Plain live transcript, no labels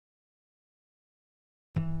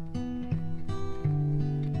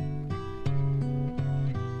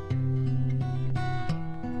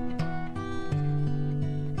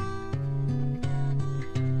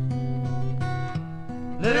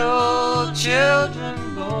little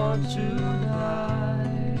children born to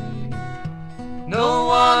die. No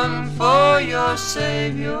one for your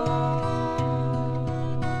Savior,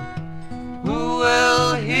 who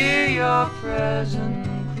will hear your present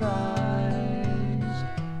cries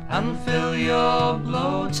and fill your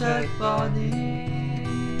bloated bodies,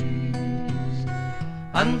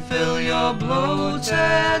 and fill your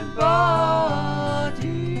bloated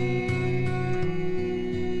bodies.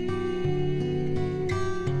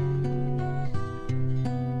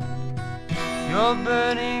 Your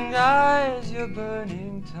burning eyes, your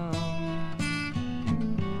burning tongue,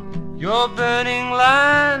 your burning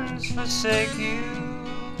lands forsake you.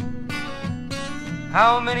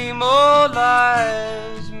 How many more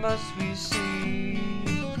lives must we see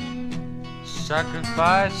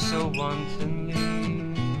sacrificed so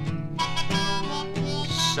wantonly,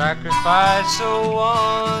 sacrificed so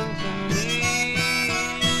wantonly?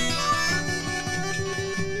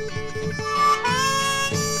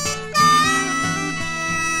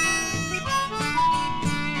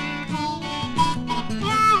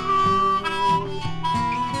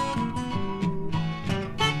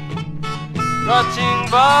 Rotting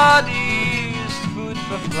bodies, food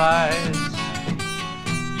for flies,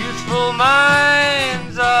 youthful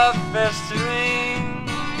minds are festering.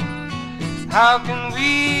 How can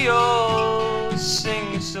we all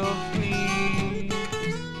sing so free?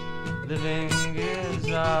 Living is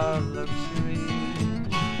our luxury,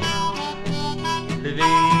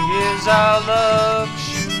 living is our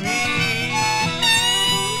luxury.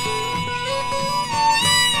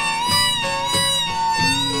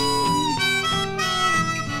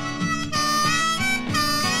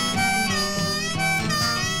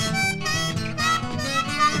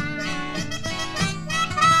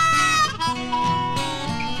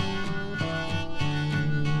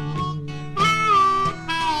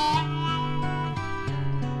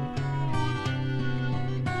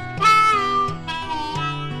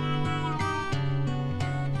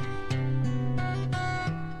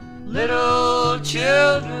 Little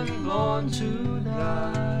children born to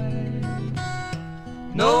die,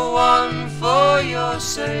 no one for your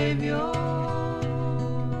Savior,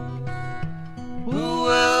 who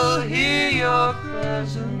will hear your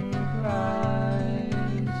present cries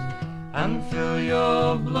and fill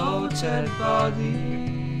your bloated bodies,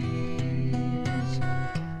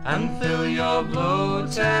 and fill your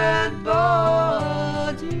bloated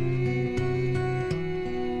bodies.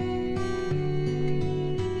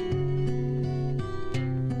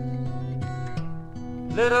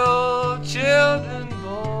 Little